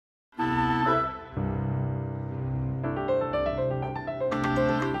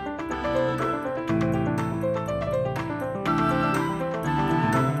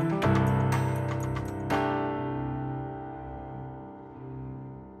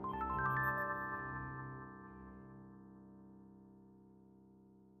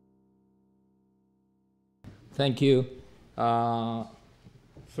Thank you.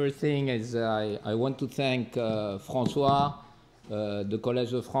 First thing is I want to thank François, the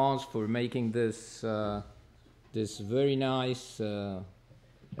Collège de France, for making this this very nice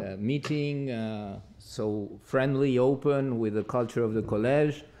meeting, so friendly, open, with the culture of the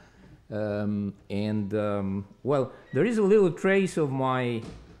Collège. Well, there is a little trace of my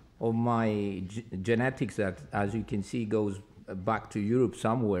genetics that, as you can see, goes back to Europe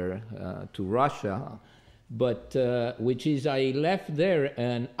somewhere, to Russia, but which is I left there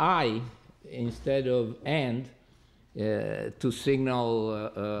an I instead of and to signal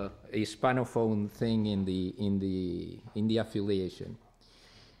a Hispanophone thing in the affiliation.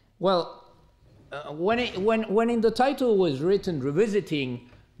 Well, when in the title was written "Revisiting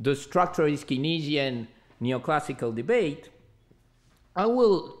the Structuralist-Keynesien-Néoclassical Debate," I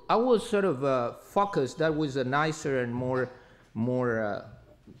will sort of focus. That was a nicer and more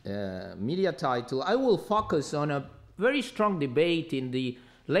media title. I will focus on a very strong debate in the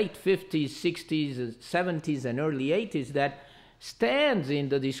late 50s, 60s, 70s, and early 80s that stands in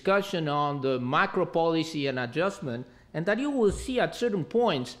the discussion on the macro policy and adjustment, and that you will see at certain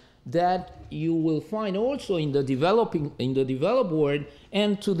points that you will find also in the developed world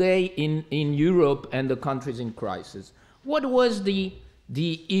and today in Europe and the countries in crisis. What was the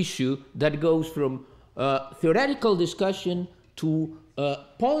issue that goes from theoretical discussion to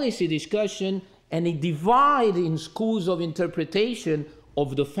policy discussion, and a divide in schools of interpretation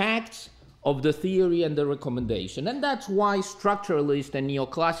of the facts, of the theory, and the recommendation? And that's why structuralists and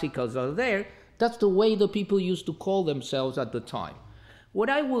neoclassicals are there. That's the way the people used to call themselves at the time. What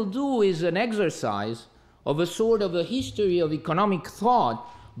I will do is an exercise of a sort of a history of economic thought,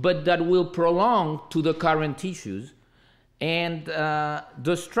 but that will prolong to the current issues, and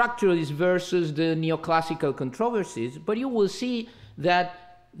the structuralists versus the neoclassical controversies. But you will see that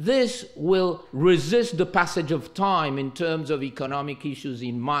this will resist the passage of time in terms of economic issues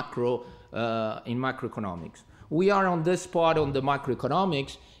in macroeconomics. We are on this part on the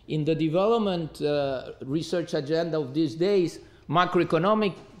macroeconomics. In the development research agenda of these days,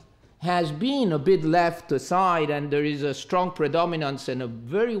 macroeconomic has been a bit left aside, and there is a strong predominance and a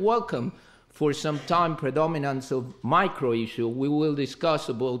very welcome for some time predominance of micro issue. We will discuss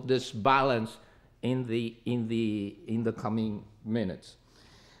about this balance in the coming minutes.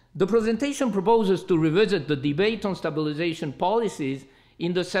 The presentation proposes to revisit the debate on stabilization policies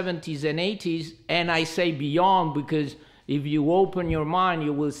in the 70s and 80s, and I say beyond because if you open your mind,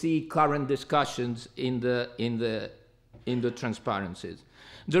 you will see current discussions in the transparencies.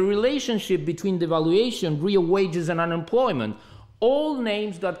 The relationship between devaluation, real wages, and unemployment, all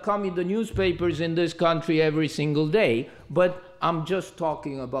names that come in the newspapers in this country every single day, but I'm just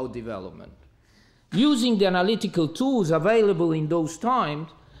talking about development. Using the analytical tools available in those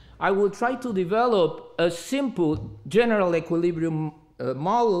times, I will try to develop a simple general equilibrium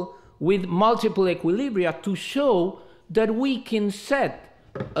model with multiple equilibria to show that we can set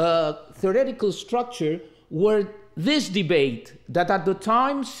a theoretical structure where this debate that at the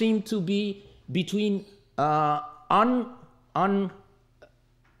time seemed to be between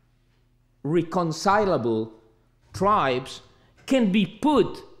unreconcilable tribes can be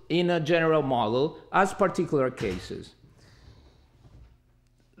put in a general model as particular cases.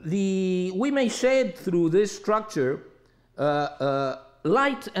 We may shed through this structure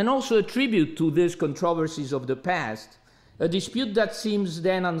light and also attribute to these controversies of the past a dispute that seems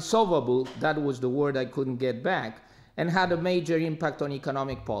then unsolvable, that was the word I couldn't get back, and had a major impact on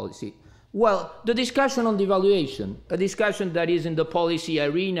economic policy. Well, the discussion on devaluation, a discussion that is in the policy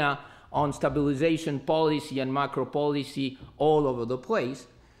arena on stabilization policy and macro policy all over the place,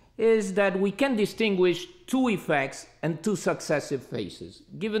 is that we can distinguish two effects and two successive phases.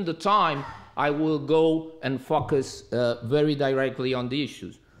 Given the time, I will go and focus very directly on the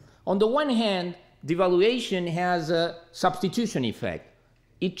issues. On the one hand, devaluation has a substitution effect.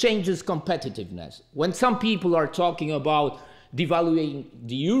 It changes competitiveness. When some people are talking about devaluing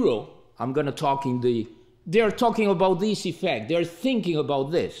the euro, I'm going to talk they're talking about this effect. They're thinking about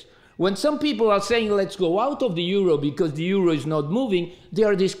this. When some people are saying, let's go out of the euro because the euro is not moving, they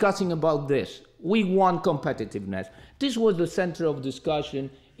are discussing about this. We want competitiveness. This was the center of discussion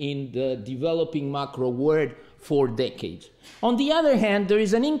in the developing macro world for decades. On the other hand, there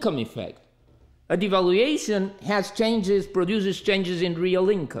is an income effect. A devaluation produces changes in real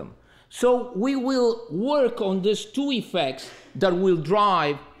income. So we will work on these two effects that will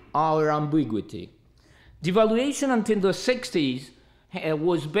drive our ambiguity. Devaluation until the 60s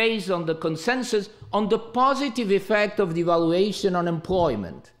was based on the consensus on the positive effect of devaluation on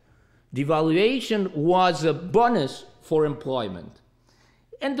employment. Devaluation was a bonus for employment.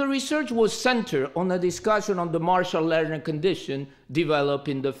 And the research was centered on a discussion on the Marshall Lerner condition developed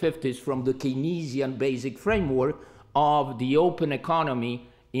in the 50s from the Keynesian basic framework of the open economy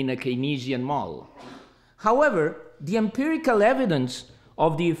in a Keynesian model. However, the empirical evidence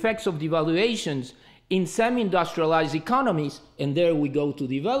of the effects of devaluations in semi-industrialized economies, and there we go to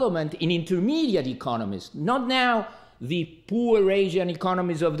development, in intermediate economies, not now the poor Asian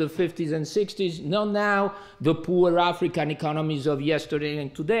economies of the 50s and 60s, not now the poor African economies of yesterday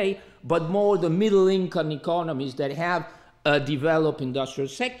and today, but more the middle-income economies that have a developed industrial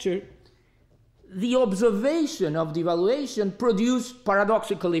sector. The observation of devaluation produced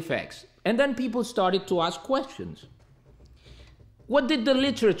paradoxical effects. And then people started to ask questions. What did the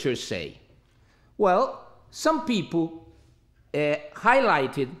literature say? Well, some people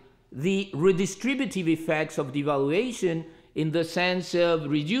highlighted the redistributive effects of devaluation in the sense of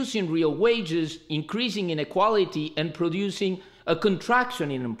reducing real wages, increasing inequality, and producing a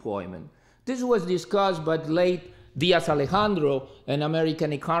contraction in employment. This was discussed by late Diaz Alejandro, an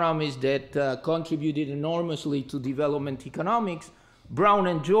American economist that contributed enormously to development economics, Brown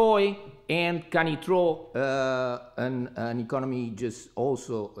and Joy, and Canitro, an economy just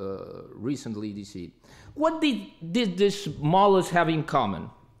also recently deceived. What did these models have in common?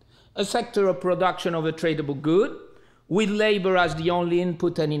 A sector of production of a tradable good, with labor as the only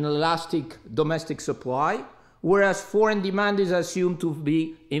input and inelastic domestic supply, whereas foreign demand is assumed to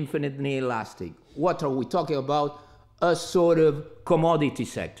be infinitely elastic. What are we talking about? A sort of commodity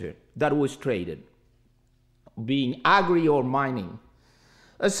sector that was traded, being agri or mining.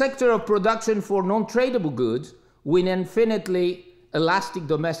 A sector of production for non-tradable goods with infinitely elastic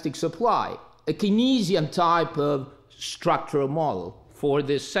domestic supply, a Keynesian type of structural model. For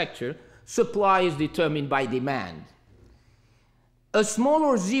this sector, supply is determined by demand. A small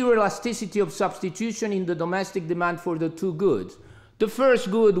or zero elasticity of substitution in the domestic demand for the two goods. The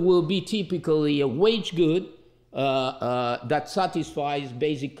first good will be typically a wage good that satisfies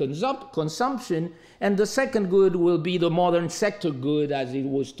basic consumption, and the second good will be the modern sector good, as it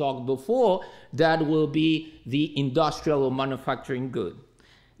was talked before, that will be the industrial or manufacturing good.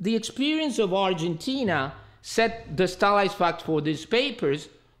 The experience of Argentina set the stylized fact for these papers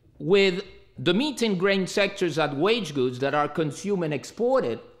with the meat and grain sectors as wage goods that are consumed and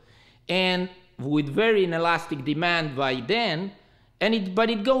exported, and with very inelastic demand by then, but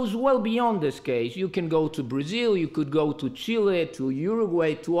it goes well beyond this case. You can go to Brazil, you could go to Chile, to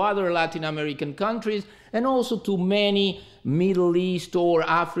Uruguay, to other Latin American countries, and also to many Middle East or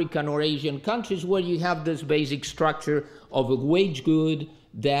African or Asian countries where you have this basic structure of a wage good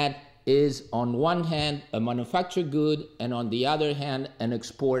that is on one hand a manufactured good and on the other hand an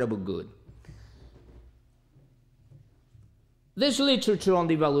exportable good. This literature on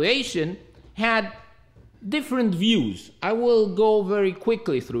devaluation had different views. I will go very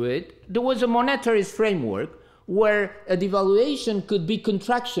quickly through it. There was a monetarist framework where a devaluation could be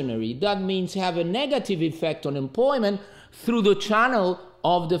contractionary. That means have a negative effect on employment through the channel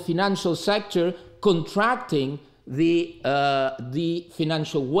of the financial sector contracting the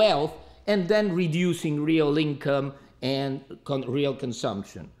financial wealth and then reducing real income and real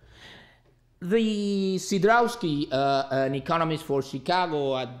consumption. The Sidrowski, an economist for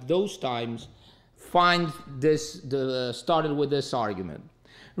Chicago at those times, started with this argument.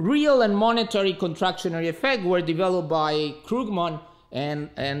 Real and monetary contractionary effects were developed by Krugman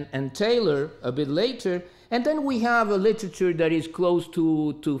and Taylor a bit later, and then we have a literature that is close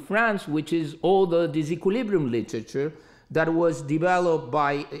to France, which is all the disequilibrium literature that was developed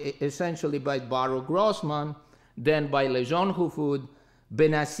essentially by Barrow Grossman, then by Lejeune-Hufud,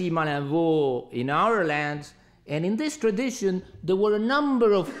 Benassi Malinvaux in our lands. And in this tradition, there were a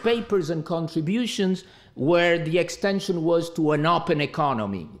number of papers and contributions where the extension was to an open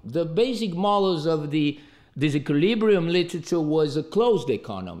economy. The basic models of the disequilibrium literature was a closed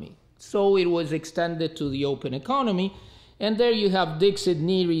economy. So it was extended to the open economy. And there you have Dixit,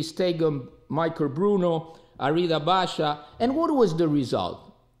 Neary, Stegum, Michael Bruno, Arida Basha. And what was the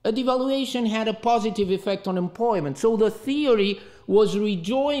result? A devaluation had a positive effect on employment. So the theory was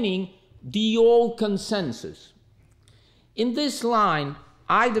rejoining the old consensus. In this line,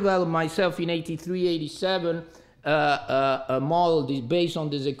 I developed myself in 83, 87, a model based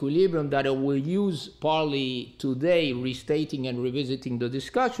on this equilibrium that I will use partly today, restating and revisiting the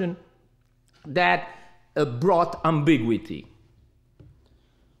discussion, that brought ambiguity.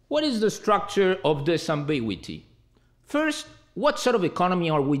 What is the structure of this ambiguity? First, what sort of economy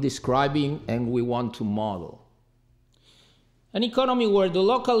are we describing and we want to model? An economy where the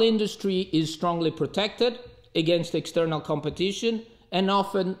local industry is strongly protected against external competition and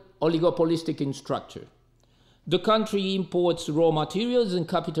often oligopolistic in structure. The country imports raw materials and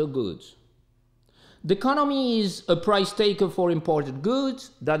capital goods. The economy is a price taker for imported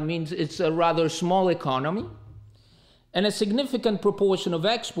goods. That means it's a rather small economy. And a significant proportion of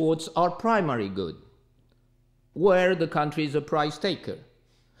exports are primary good, where the country is a price taker.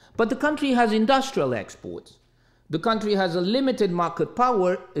 But the country has industrial exports. The country has a limited market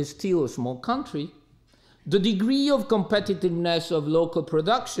power, is still a small country. The degree of competitiveness of local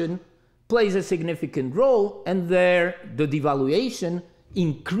production plays a significant role, and there the devaluation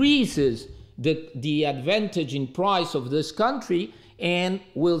increases the advantage in price of this country and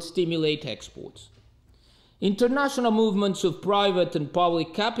will stimulate exports. International movements of private and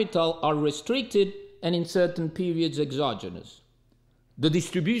public capital are restricted and in certain periods exogenous. The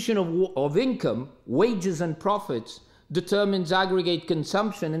distribution of income, wages and profits determines aggregate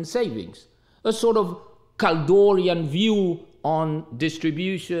consumption and savings, a sort of Kaldorian view on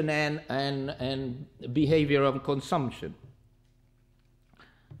distribution and behavior of consumption.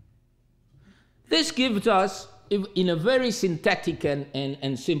 This gives us, in a very synthetic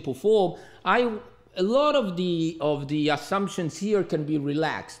and simple form, a lot of the assumptions here can be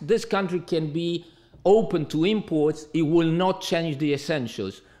relaxed. This country can be open to imports. It will not change the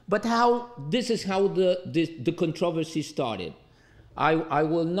essentials. But this is how the controversy started. I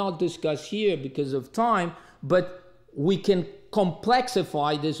will not discuss here because of time, but we can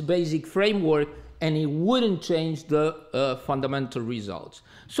complexify this basic framework and it wouldn't change the fundamental results.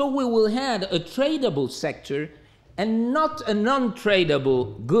 So we will have a tradable sector and not a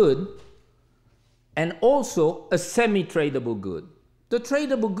non-tradable good, and also a semi-tradable good. The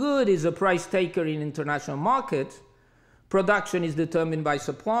tradable good is a price taker in international markets. Production is determined by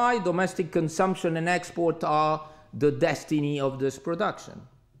supply. Domestic consumption and export are the destiny of this production.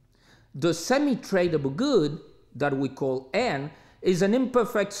 The semi-tradable good, that we call N, is an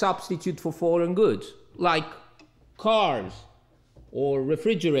imperfect substitute for foreign goods, like cars, or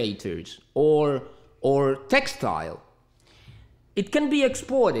refrigerators, or textile. It can be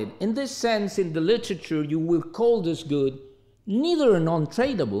exported. In this sense, in the literature, you will call this good neither a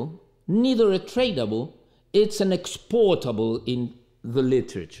non-tradable, neither a tradable. It's an exportable in the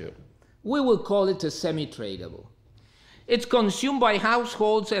literature. We will call it a semi-tradable. It's consumed by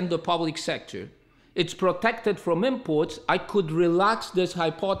households and the public sector. It's protected from imports. I could relax this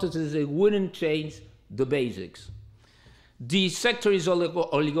hypothesis. It wouldn't change the basics. The sector is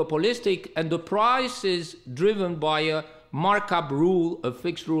oligopolistic, and the price is driven by a markup rule, a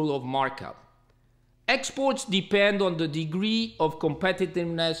fixed rule of markup. Exports depend on the degree of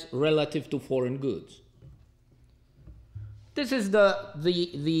competitiveness relative to foreign goods. This is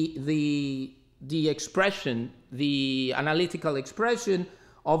the expression, the analytical expression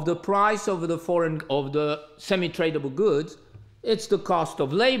of the price of the semi-tradable goods. It's the cost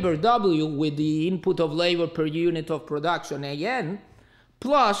of labor, W, with the input of labor per unit of production, AN,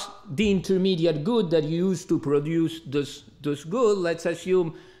 plus the intermediate good that you use to produce this good. Let's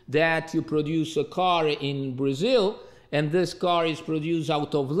assume that you produce a car in Brazil, and this car is produced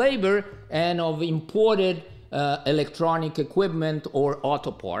out of labor and of imported electronic equipment or auto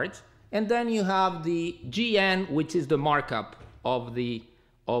parts. And then you have the GN, which is the markup of the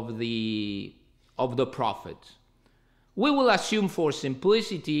profit. We will assume for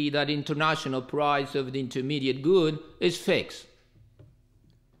simplicity that international price of the intermediate good is fixed.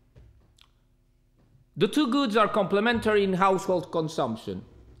 The two goods are complementary in household consumption.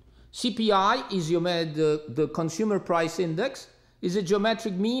 CPI is the consumer price index, is a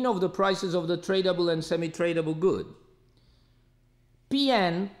geometric mean of the prices of the tradable and semi-tradable good.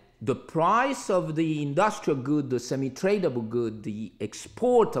 PN, the price of the industrial good, the semi-tradable good, the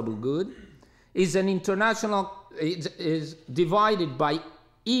exportable good, is an international, is divided by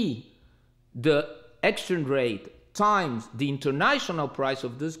E, the exchange rate, times the international price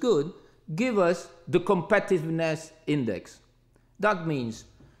of this good, give us the competitiveness index. That means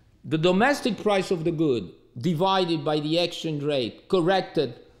the domestic price of the good divided by the exchange rate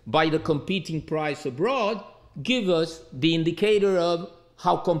corrected by the competing price abroad give us the indicator of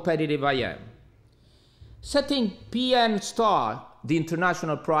how competitive I am. Setting PN star, the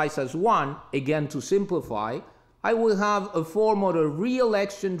international price, as 1, again to simplify, I will have a form of a real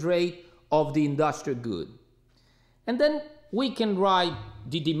exchange rate of the industrial good. And then we can write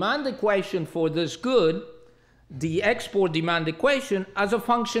the demand equation for this good, the export demand equation, as a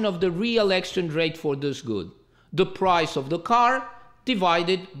function of the real exchange rate for this good. The price of the car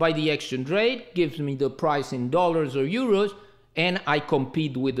divided by the exchange rate gives me the price in dollars or euros, and I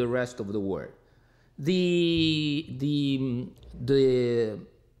compete with the rest of the world. When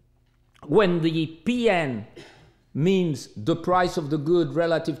the PN means the price of the good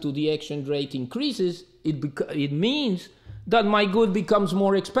relative to the exchange rate increases, it means that my good becomes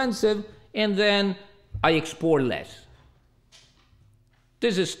more expensive and then I export less.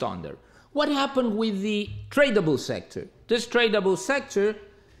 This is standard. What happened with the tradable sector? This tradable sector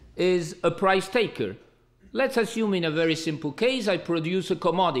is a price taker. Let's assume in a very simple case I produce a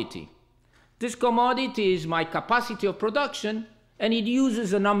commodity. This commodity is my capacity of production and it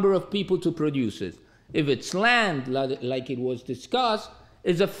uses a number of people to produce it. If it's land, like it was discussed,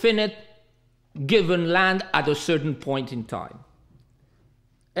 it's a finite given land at a certain point in time.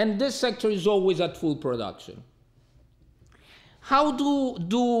 And this sector is always at full production. How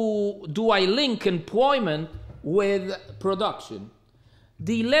do I link employment with production?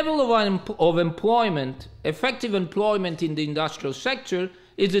 The level of employment, effective employment in the industrial sector,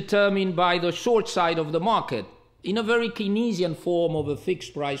 is determined by the short side of the market. In a very Keynesian form of a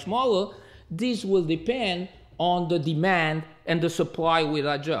fixed price model, this will depend on the demand and the supply will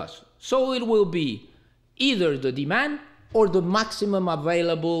adjust. So it will be either the demand or the maximum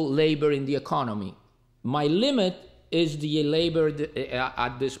available labor in the economy. My limit is the labor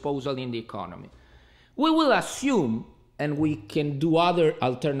at disposal in the economy. We will assume, and we can do other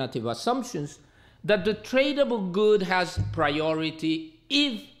alternative assumptions, that the tradable good has priority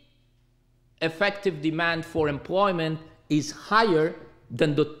if effective demand for employment is higher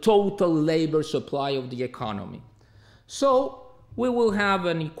than the total labor supply of the economy. So we will have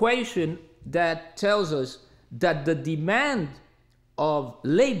an equation that tells us that the demand of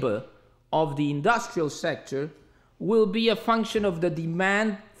labor of the industrial sector will be a function of the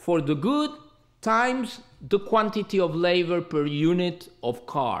demand for the good times the quantity of labor per unit of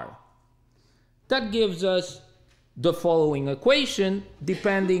car. That gives us the following equation,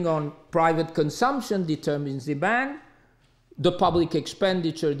 depending on private consumption determines demand, the public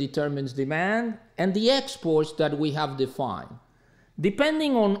expenditure determines demand, and the exports that we have defined.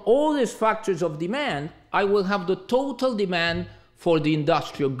 Depending on all these factors of demand, I will have the total demand for the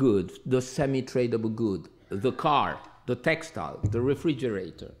industrial goods, the semi-tradable good, the car, the textile, the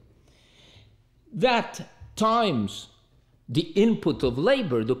refrigerator. That times the input of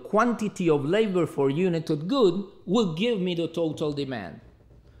labor, the quantity of labor for unit of good, will give me the total demand.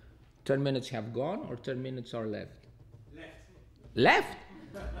 10 minutes have gone or 10 minutes are left? Left?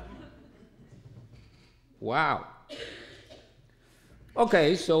 Wow.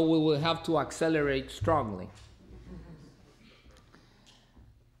 Okay, so we will have to accelerate strongly.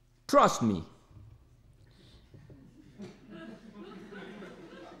 Trust me.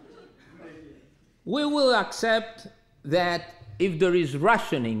 We will accept that if there is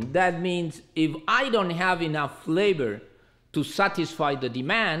rationing, that means if I don't have enough labor to satisfy the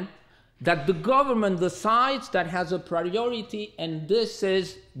demand, that the government decides that has a priority, and this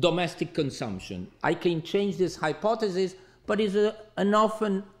is domestic consumption. I can change this hypothesis, but it's an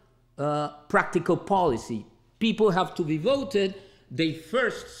often practical policy. People have to be voted. They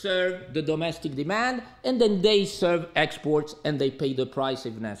first serve the domestic demand, and then they serve exports, and they pay the price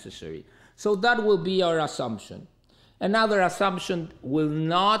if necessary. So that will be our assumption. Another assumption will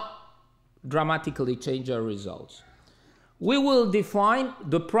not dramatically change our results. We will define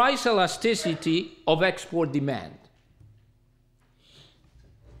the price elasticity of export demand.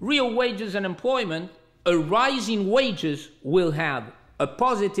 Real wages and employment, a rise in wages will have a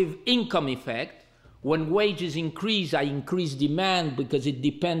positive income effect. When wages increase, I increase demand because it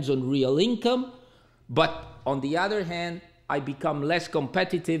depends on real income. But on the other hand, I become less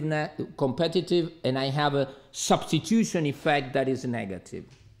competitive and I have a substitution effect that is negative.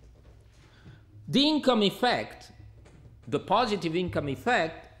 The income effect, the positive income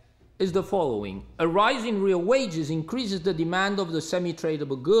effect, is the following. A rise in real wages increases the demand of the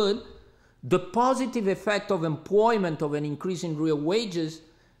semi-tradable good. The positive effect of employment of an increase in real wages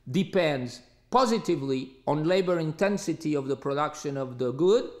depends positively on labor intensity of the production of the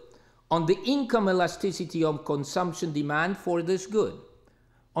good, on the income elasticity of consumption demand for this good.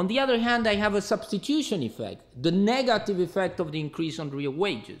 On the other hand, I have a substitution effect, the negative effect of the increase on real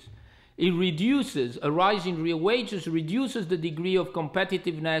wages. It reduces, a rise in real wages reduces the degree of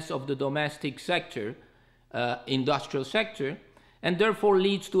competitiveness of the domestic sector, industrial sector, and therefore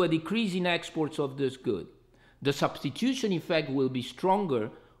leads to a decrease in exports of this good. The substitution effect will be stronger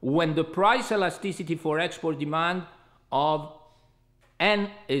when the price elasticity for export demand of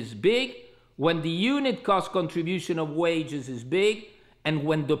N is big, when the unit cost contribution of wages is big, and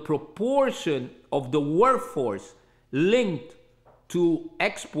when the proportion of the workforce linked to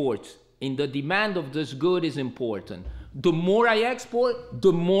exports in the demand of this good is important. The more I export,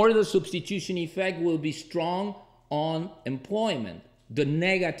 the more the substitution effect will be strong on employment. the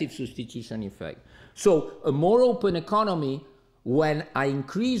negative substitution effect. So a more open economy, when I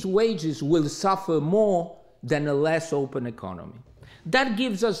increase wages, will suffer more than a less open economy. That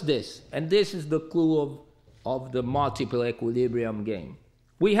gives us this, and this is the clue of the multiple equilibrium game.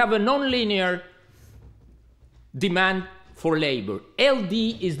 We have a nonlinear demand for labor. LD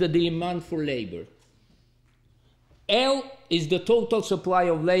is the demand for labor. L is the total supply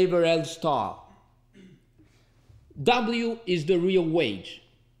of labor, L star. W is the real wage.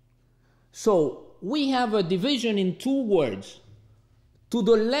 So we have a division in two words. To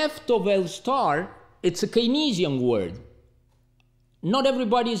the left of L star, it's a Keynesian word. Not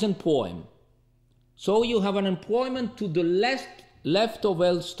everybody is in poem. So you have an employment to the left of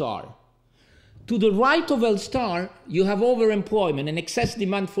L star. To the right of L star, you have overemployment and excess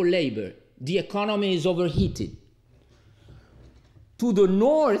demand for labor. The economy is overheated. To the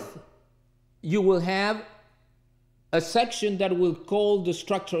north, you will have a section that we'll call the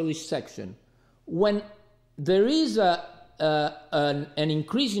structuralist section. When there is an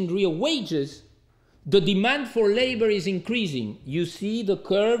increase in real wages, the demand for labor is increasing. You see the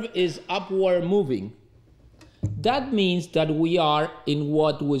curve is upward moving. That means that we are in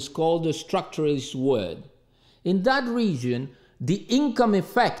what was called the structuralist world. In that region, the income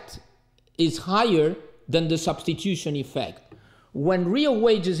effect is higher than the substitution effect. When real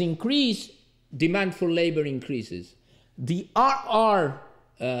wages increase, demand for labor increases. The RR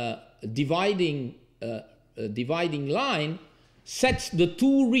dividing line sets the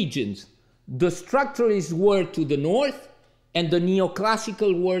two regions, the structuralist world to the north and the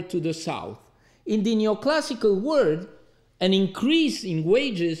neoclassical world to the south. In the neoclassical world, an increase in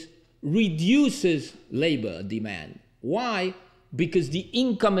wages reduces labor demand. Why? Because the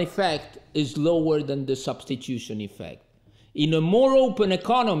income effect is lower than the substitution effect. In a more open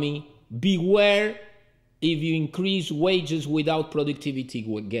economy, beware if you increase wages without productivity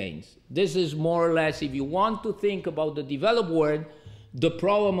gains. This is more or less, if you want to think about the developed world, the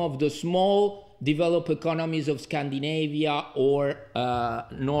problem of the small developed economies of Scandinavia or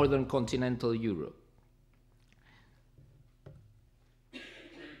northern continental Europe.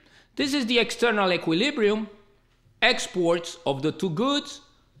 This is the external equilibrium, exports of the two goods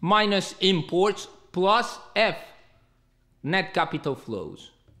minus imports plus F, net capital flows.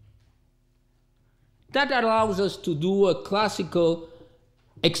 That allows us to do a classical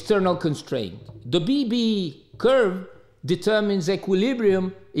external constraint. The BB curve determines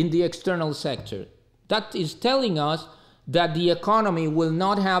equilibrium in the external sector. That is telling us that the economy will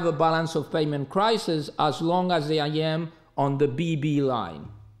not have a balance of payment crisis as long as I am on the BB line.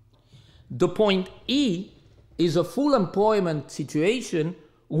 The point E is a full employment situation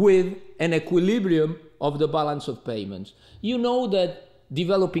with an equilibrium of the balance of payments. You know that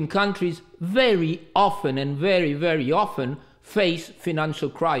developing countries very often and very, very often face financial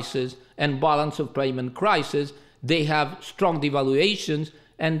crisis and balance of payment crisis. They have strong devaluations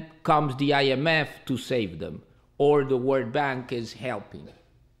and comes the IMF to save them, or the World Bank is helping.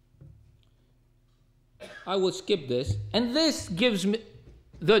 I will skip this, and this gives me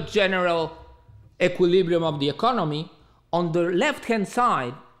the general equilibrium of the economy. On the left-hand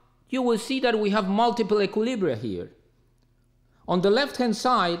side, you will see that we have multiple equilibria here. On the left-hand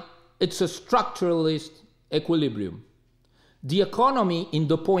side, it's a structuralist equilibrium. The economy in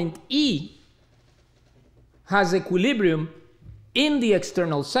the point E has equilibrium in the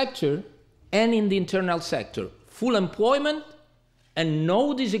external sector and in the internal sector. Full employment and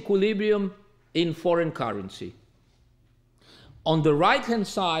no disequilibrium in foreign currency. On the right-hand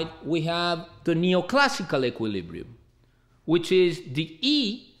side, we have the neoclassical equilibrium, which is the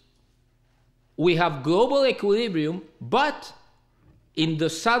E. We have global equilibrium, but in the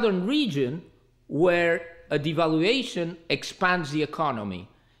southern region where a devaluation expands the economy.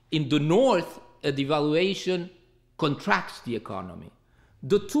 In the north, a devaluation contracts the economy.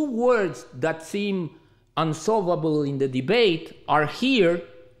 The two words that seem unsolvable in the debate are here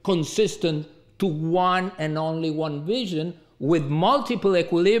consistent to one and only one vision with multiple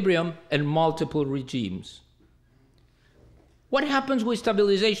equilibrium and multiple regimes. What happens with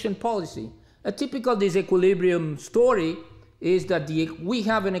stabilization policy? A typical disequilibrium story is that we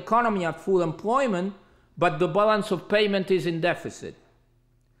have an economy at full employment, but the balance of payment is in deficit.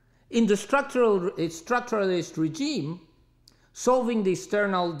 In the structuralist regime, solving the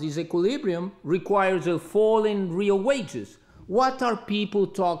external disequilibrium requires a fall in real wages. What are people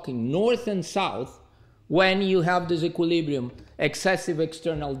talking, north and south, when you have disequilibrium, excessive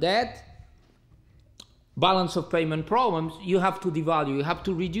external debt, balance of payment problems? You have to devalue, you have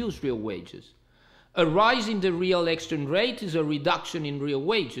to reduce real wages. A rise in the real exchange rate is a reduction in real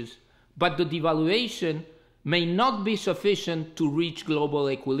wages, but the devaluation may not be sufficient to reach global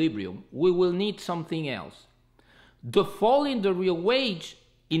equilibrium. We will need something else. The fall in the real wage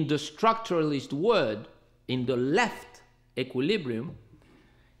in the structuralist world, in the left equilibrium,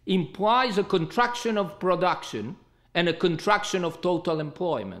 implies a contraction of production and a contraction of total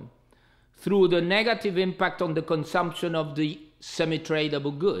employment through the negative impact on the consumption of the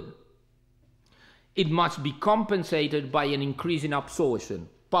semi-tradable good. It must be compensated by an increase in absorption,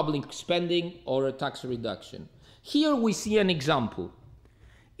 public spending, or a tax reduction. Here we see an example.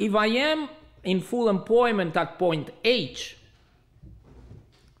 If I am in full employment at point H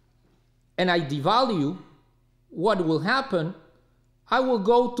and I devalue, what will happen? I will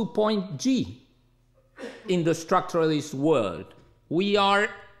go to point G in the structuralist world. We are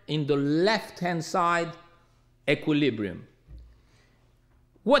in the left-hand side equilibrium.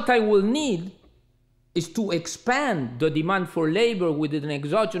 What I will need is to expand the demand for labor with an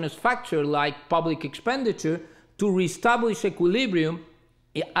exogenous factor like public expenditure to reestablish equilibrium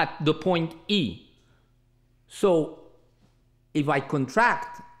at the point E. So if I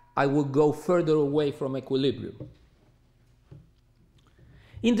contract, I will go further away from equilibrium.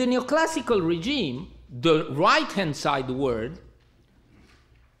 In the neoclassical regime, the right-hand side word,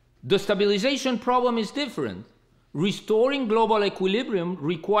 the stabilization problem is different. Restoring global equilibrium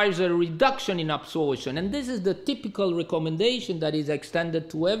requires a reduction in absorption, and this is the typical recommendation that is extended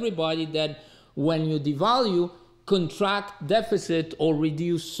to everybody, that when you devalue, contract deficit or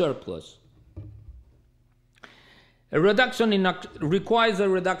reduce surplus. Requires a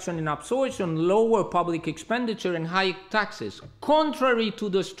reduction in absorption, lower public expenditure, and high taxes, contrary to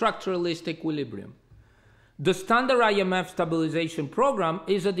the structuralist equilibrium. The standard IMF stabilization program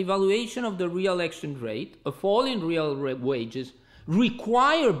is a devaluation of the real exchange rate, a fall in real wages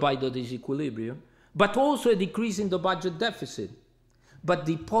required by the disequilibrium, but also a decrease in the budget deficit. But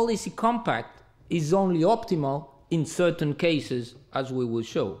the policy compact is only optimal in certain cases, as we will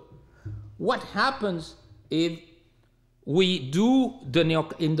show. What happens if we do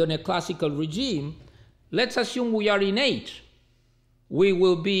in the neoclassical regime? Let's assume we are in H. We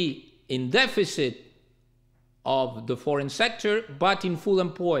will be in deficit of the foreign sector, but in full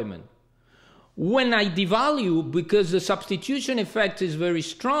employment. When I devalue, because the substitution effect is very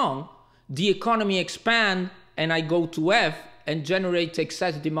strong, the economy expands and I go to F and generate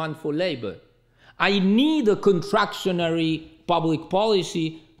excess demand for labor. I need a contractionary public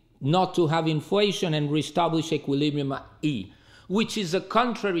policy not to have inflation and reestablish equilibrium at E, which is a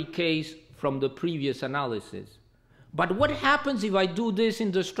contrary case from the previous analysis. But what happens if I do this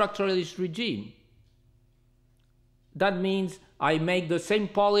in the structuralist regime? That means I make the same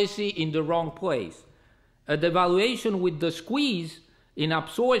policy in the wrong place. A devaluation with the squeeze in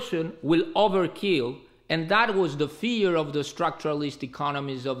absorption will overkill, and that was the fear of the structuralist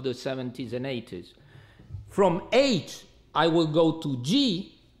economies of the 70s and 80s. From H, I will go to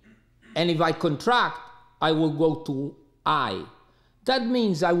G, and if I contract, I will go to I. That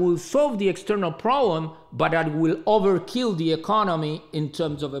means I will solve the external problem, but I will overkill the economy in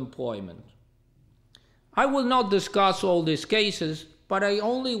terms of employment. I will not discuss all these cases, but I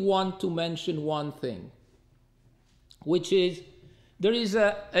only want to mention one thing, which is there is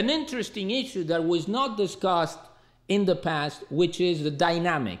an interesting issue that was not discussed in the past, which is the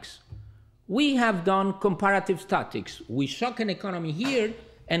dynamics. We have done comparative statics. We shock an economy here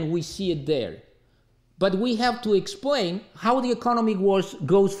and we see it there. But we have to explain how the economy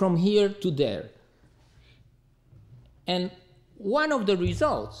goes from here to there. And one of the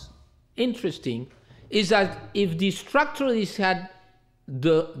results, interesting, is that if the structuralists had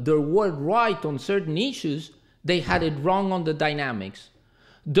their word right on certain issues, they had it wrong on the dynamics.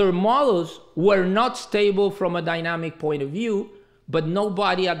 Their models were not stable from a dynamic point of view, but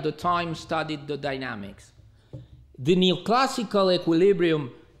nobody at the time studied the dynamics. The neoclassical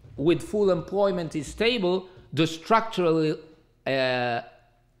equilibrium with full employment is stable. The structuralist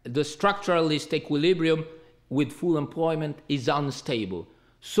equilibrium with full employment is unstable.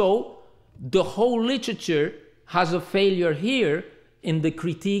 So the whole literature has a failure here in the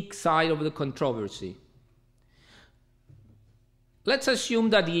critique side of the controversy. Let's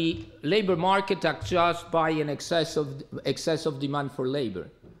assume that the labor market adjusts by an excess of demand for labor.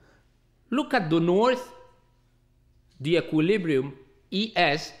 Look at the north. The equilibrium,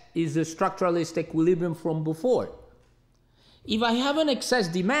 ES, is the structuralist equilibrium from before. If I have an excess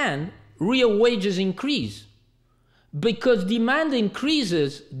demand, real wages increase. Because demand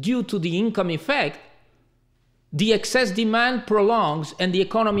increases due to the income effect, the excess demand prolongs and the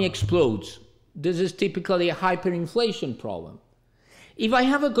economy explodes. This is typically a hyperinflation problem. If I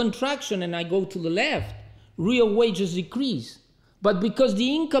have a contraction and I go to the left, real wages decrease. But because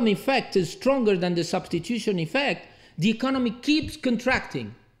the income effect is stronger than the substitution effect, the economy keeps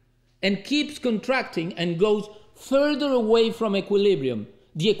contracting and goes further away from equilibrium.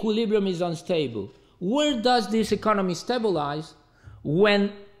 The equilibrium is unstable. Where does this economy stabilize?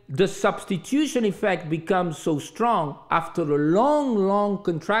 When the substitution effect becomes so strong after a long, long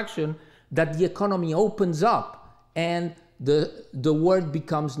contraction that the economy opens up and the word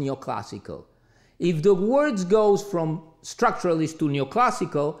becomes neoclassical. If the words goes from structuralist to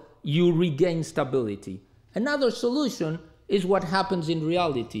neoclassical, you regain stability. Another solution is what happens in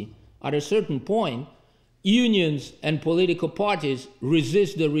reality. At a certain point, unions and political parties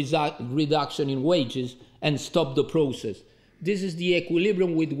resist the reduction in wages and stop the process. This is the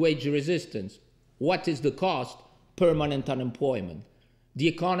equilibrium with wage resistance. What is the cost? Permanent unemployment. The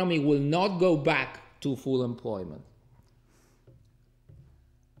economy will not go back to full employment.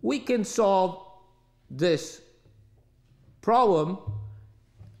 We can solve this problem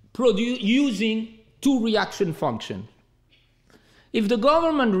using two reaction functions. If the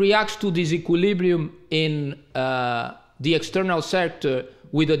government reacts to this equilibrium in the external sector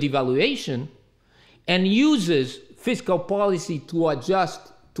with a devaluation and uses fiscal policy to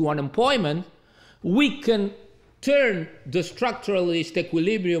adjust to unemployment, we can turn the structuralist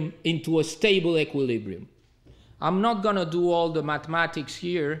equilibrium into a stable equilibrium. I'm not going to do all the mathematics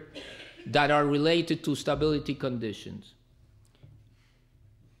here that are related to stability conditions.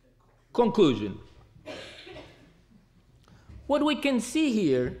 Conclusion. What we can see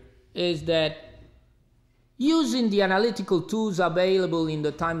here is that using the analytical tools available in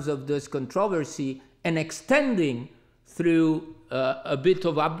the times of this controversy and extending through a bit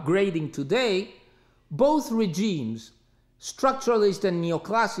of upgrading today, both regimes, structuralist and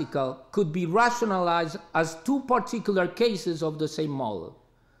neoclassical, could be rationalized as two particular cases of the same model.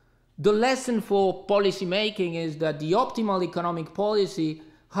 The lesson for policymaking is that the optimal economic policy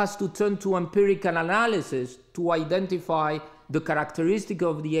has to turn to empirical analysis to identify the characteristic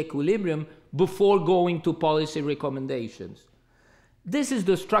of the equilibrium before going to policy recommendations. This is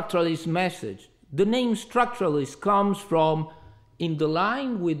the structuralist message. The name structuralist comes from, in the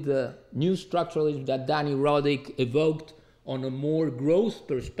line with the new structuralism that Danny Roddick evoked on a more growth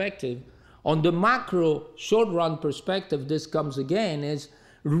perspective, on the macro short-run perspective, this comes again, is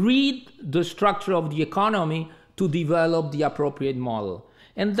read the structure of the economy to develop the appropriate model.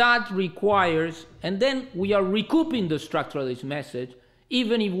 And that requires, and then we are recouping the structuralist message,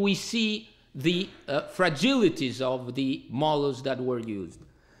 even if we see the fragilities of the models that were used.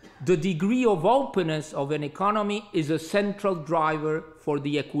 The degree of openness of an economy is a central driver for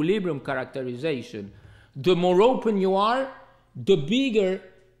the equilibrium characterization. The more open you are, the bigger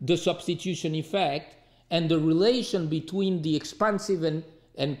the substitution effect, and the relation between the expansive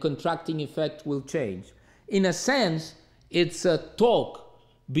and contracting effect will change. In a sense, it's a talk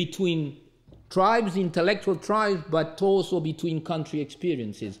between tribes, intellectual tribes, but also between country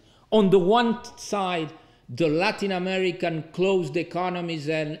experiences. On the one side, the Latin American closed economies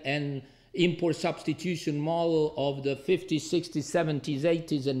and import substitution model of the 50s, 60s, 70s,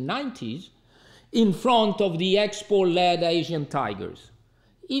 80s, and 90s in front of the export-led Asian tigers.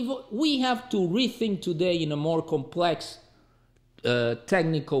 If we have to rethink today in a more complex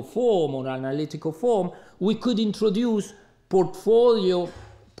technical form or analytical form, we could introduce portfolio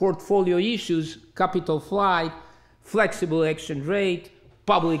issues, capital flight, flexible exchange rate,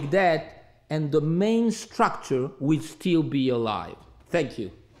 public debt, and the main structure will still be alive. Thank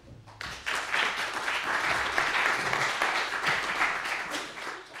you.